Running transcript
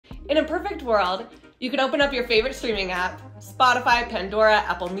In a perfect world, you could open up your favorite streaming app, Spotify, Pandora,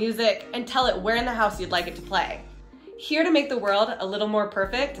 Apple Music, and tell it where in the house you'd like it to play. Here to make the world a little more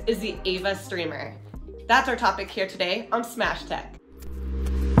perfect is the AVA Streamer. That's our topic here today on Smash Tech.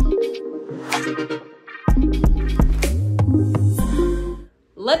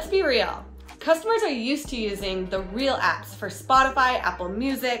 Let's be real. Customers are used to using the real apps for Spotify, Apple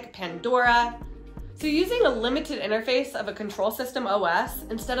Music, Pandora. So using a limited interface of a control system OS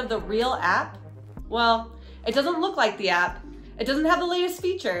instead of the real app, well, it doesn't look like the app, it doesn't have the latest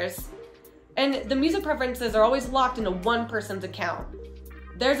features, and the music preferences are always locked into one person's account.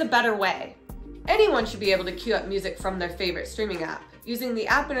 There's a better way. Anyone should be able to queue up music from their favorite streaming app using the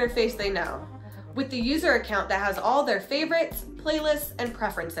app interface they know, with the user account that has all their favorites, playlists, and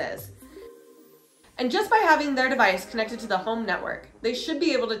preferences. And just by having their device connected to the home network, they should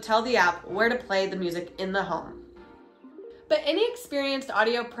be able to tell the app where to play the music in the home. But any experienced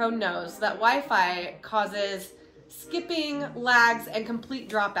audio pro knows that Wi-Fi causes skipping, lags, and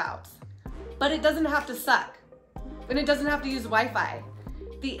complete dropouts. But it doesn't have to suck, and it doesn't have to use Wi-Fi.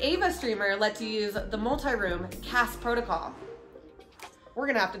 The AVA Streamer lets you use the multi-room CAS protocol. We're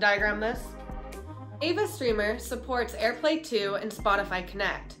gonna have to diagram this. AVA Streamer supports AirPlay 2 and Spotify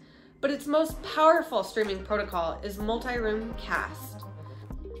Connect, but its most powerful streaming protocol is multi-room cast.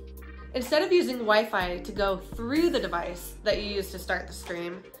 Instead of using Wi-Fi to go through the device that you use to start the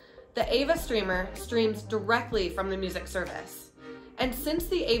stream, the AVA Streamer streams directly from the music service. And since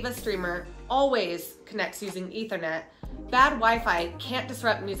the AVA Streamer always connects using Ethernet, bad Wi-Fi can't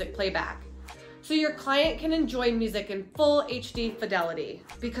disrupt music playback. So your client can enjoy music in full HD fidelity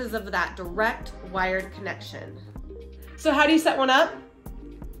because of that direct wired connection. So how do you set one up?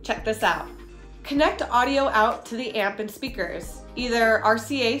 Check this out. Connect audio out to the amp and speakers, either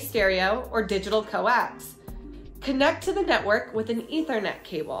RCA stereo or digital coax. Connect to the network with an Ethernet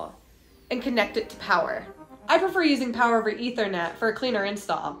cable and connect it to power. I prefer using power over Ethernet for a cleaner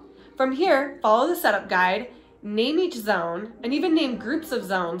install. From here, follow the setup guide, name each zone, and even name groups of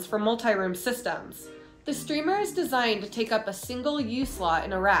zones for multi-room systems. The streamer is designed to take up a single U slot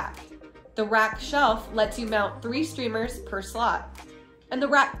in a rack. The rack shelf lets you mount 3 streamers per slot. And the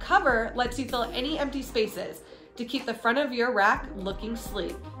rack cover lets you fill any empty spaces to keep the front of your rack looking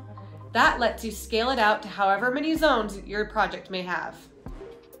sleek. That lets you scale it out to however many zones your project may have.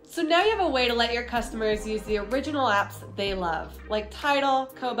 So now you have a way to let your customers use the original apps they love, like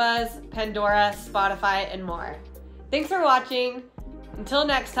TIDAL, Qobuz, Pandora, Spotify, and more. Thanks for watching. Until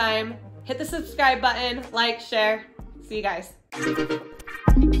next time, hit the subscribe button, like, share. See you guys.